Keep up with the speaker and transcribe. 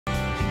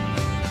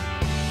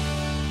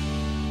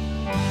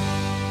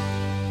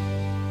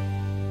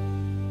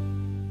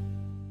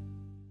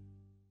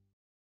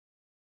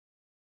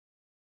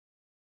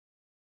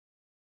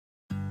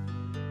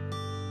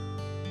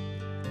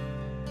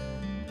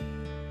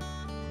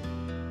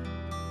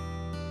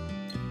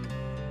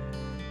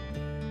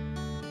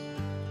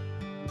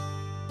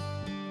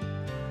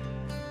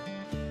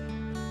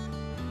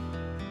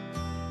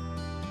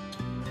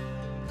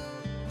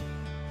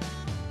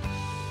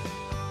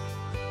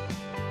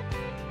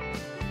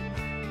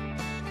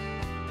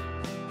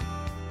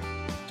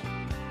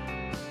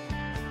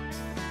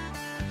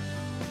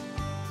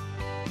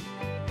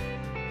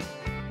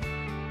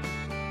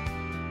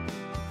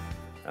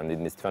And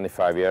in these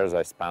 25 years,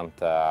 I spent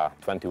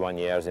 21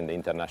 years in the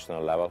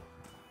international level.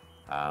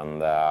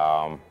 And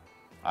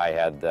I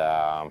had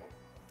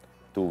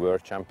 2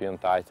 world champion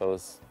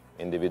titles,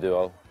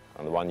 individual,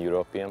 and 1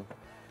 European,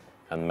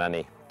 and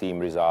many team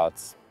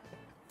results,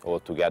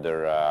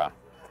 altogether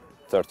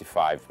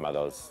 35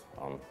 medals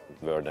on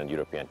world and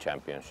European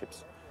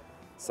championships.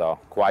 So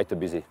quite a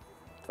busy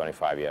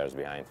 25 years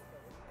behind.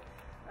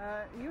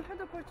 You had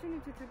the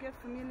opportunity to get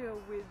familiar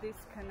with this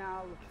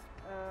canal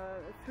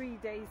 3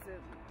 days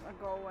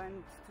ago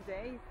and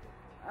today.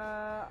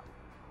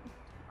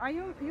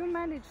 You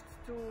managed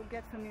to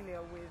get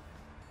familiar with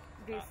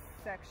this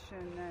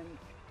section and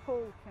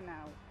whole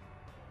canal?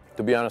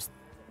 To be honest,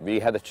 we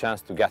had a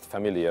chance to get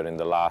familiar in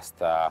the last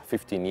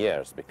 15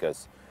 years,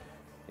 because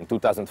in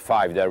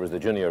 2005 there was the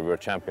Junior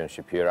World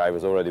Championship here. I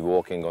was already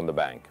walking on the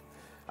bank.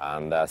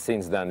 And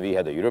since then we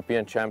had a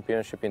European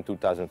Championship in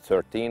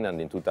 2013 and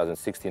in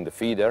 2016 the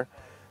feeder.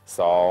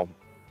 So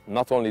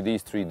not only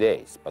these 3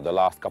 days, but the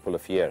last couple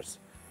of years,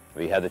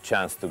 we had a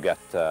chance to get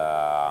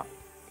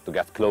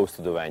close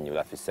to the venue,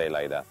 let me say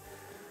like that.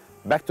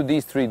 Back to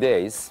these 3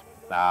 days,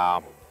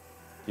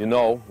 you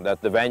know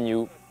that the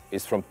venue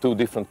is from 2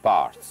 different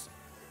parts.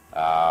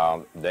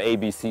 The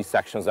ABC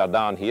sections are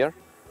down here.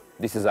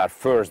 This is our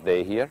first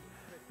day here,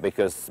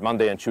 because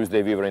Monday and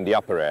Tuesday we were in the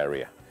upper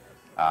area.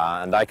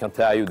 And I can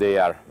tell you they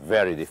are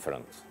very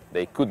different.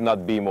 They could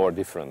not be more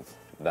different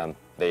than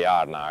they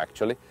are now,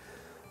 actually.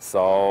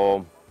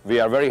 So we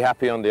are very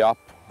happy on the up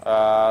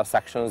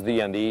sections,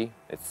 D and E.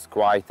 It's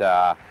quite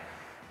a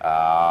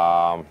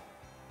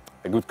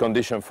good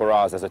condition for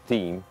us as a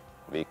team.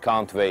 We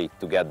can't wait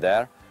to get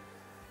there.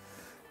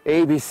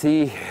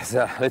 ABC is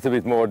a little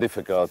bit more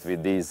difficult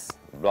with these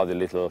bloody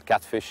little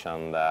catfish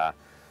and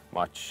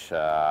much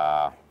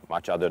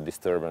other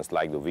disturbance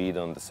like the weed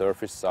on the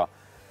surface. So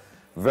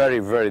very,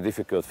 very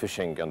difficult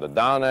fishing on the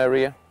down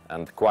area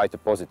and quite a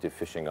positive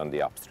fishing on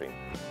the upstream.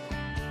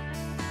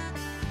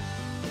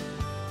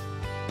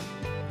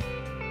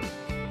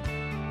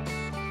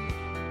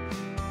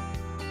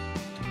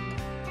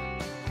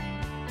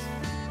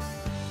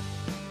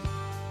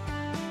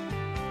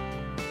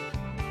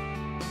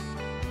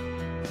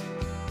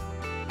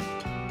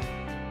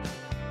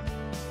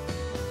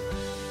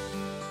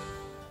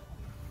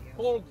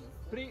 Hold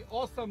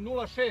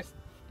 3806.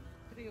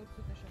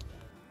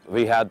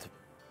 We had,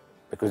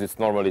 because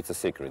it's a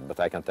secret, but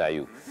I can tell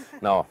you.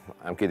 No,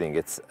 I'm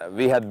kidding.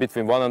 We had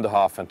between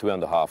 1.5 and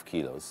 2.5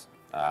 kilos.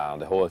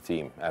 The whole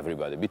team,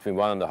 everybody, between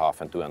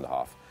 1.5 and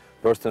 2.5.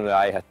 Personally,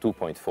 I had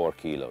 2.4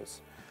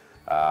 kilos.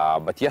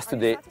 But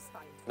yesterday,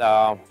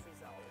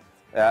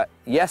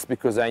 yes,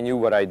 because I knew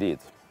what I did.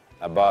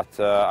 But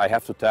I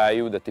have to tell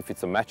you that if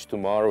it's a match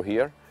tomorrow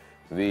here,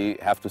 we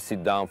have to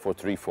sit down for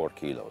 3-4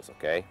 kilos,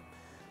 okay?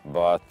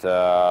 But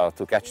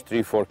to catch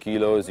 3-4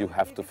 kilos, you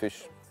have to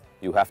fish.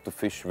 You have to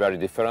fish very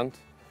different.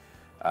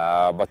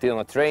 But in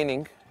a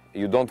training,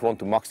 you don't want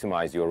to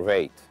maximize your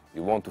weight.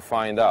 You want to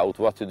find out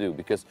what to do,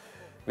 because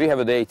we have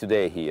a day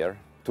today here,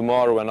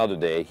 tomorrow another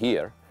day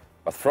here,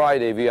 but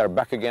Friday we are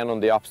back again on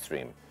the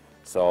upstream.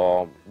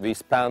 So we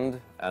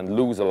spend and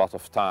lose a lot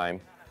of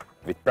time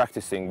with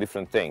practicing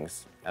different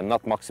things and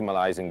not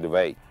maximizing the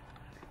weight.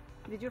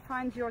 Did you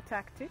find your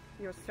tactic,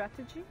 your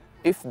strategy?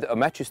 If a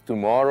match is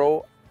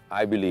tomorrow,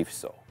 I believe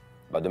so,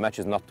 but the match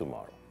is not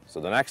tomorrow. So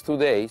the next 2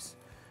 days,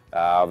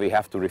 we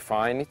have to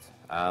refine it,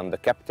 and the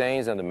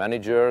captains and the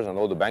managers and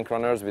all the bank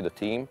runners with the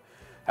team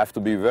have to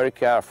be very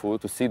careful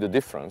to see the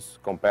difference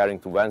comparing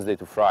to Wednesday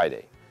to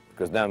Friday,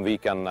 because then we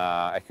can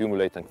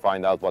accumulate and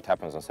find out what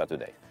happens on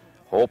Saturday,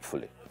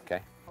 hopefully,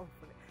 okay?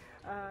 Hopefully.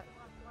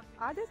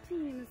 Other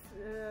teams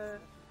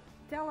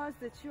tell us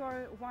that you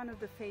are one of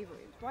the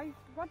favorites.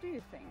 What do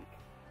you think?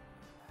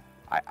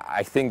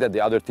 I think that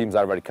the other teams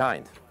are very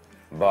kind,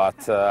 but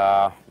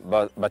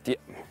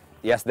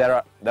yes,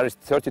 there is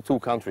 32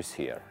 countries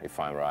here, if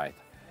I'm right.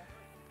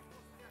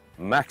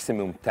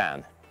 Maximum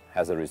 10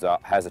 has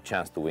a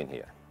chance to win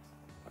here.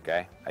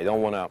 Okay, I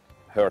don't want to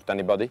hurt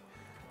anybody,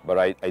 but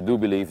I do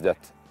believe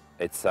that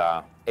it's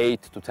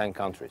 8 to 10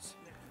 countries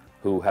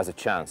who has a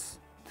chance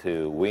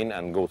to win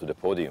and go to the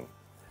podium,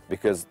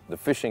 because the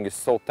fishing is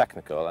so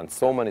technical and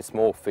so many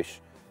small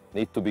fish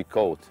need to be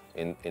caught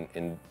in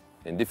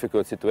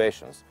difficult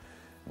situations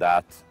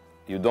that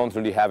you don't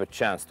really have a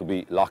chance to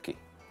be lucky.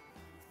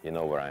 You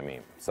know what I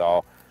mean?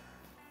 So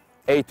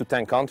 8 to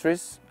 10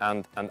 countries,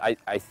 and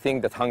I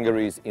think that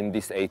Hungary is in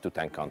these 8 to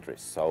 10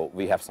 countries, so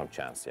we have some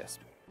chance, yes.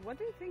 What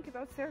do you think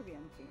about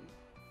Serbian team?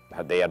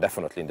 They are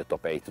definitely in the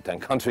top 8 to 10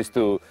 countries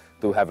to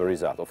have a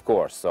result, of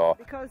course. So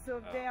because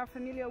they are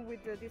familiar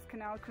with these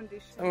canal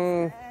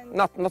conditions.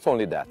 Not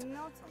only that.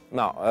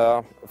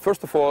 No,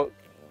 first of all,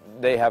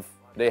 they have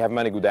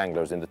many good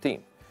anglers in the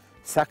team.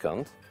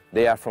 Second,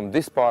 they are from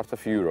this part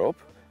of Europe,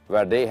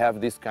 where they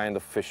have this kind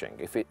of fishing.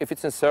 If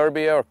it's in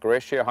Serbia or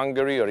Croatia,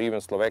 Hungary or even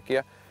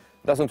Slovakia,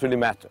 doesn't really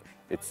matter.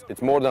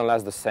 It's more than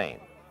less the same.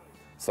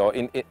 So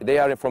they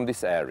are from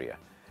this area.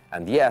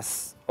 And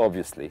yes,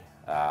 obviously,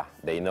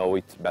 they know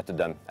it better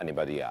than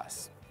anybody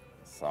else.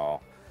 So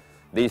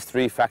these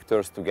 3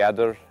 factors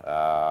together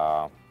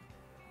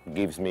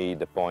gives me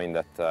the point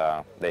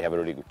that they have a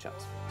really good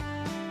chance.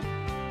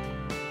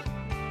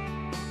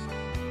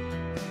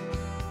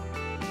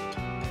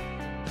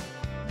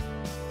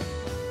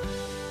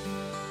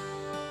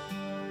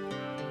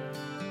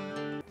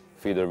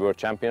 Feeder World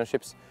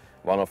Championships,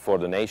 one for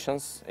the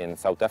nations in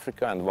South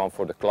Africa and one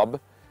for the club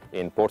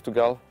in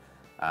Portugal,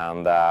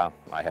 and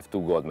I have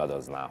 2 gold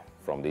medals now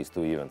from these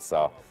 2 events,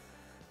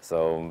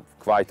 so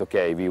quite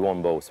okay. We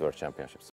won both World Championships.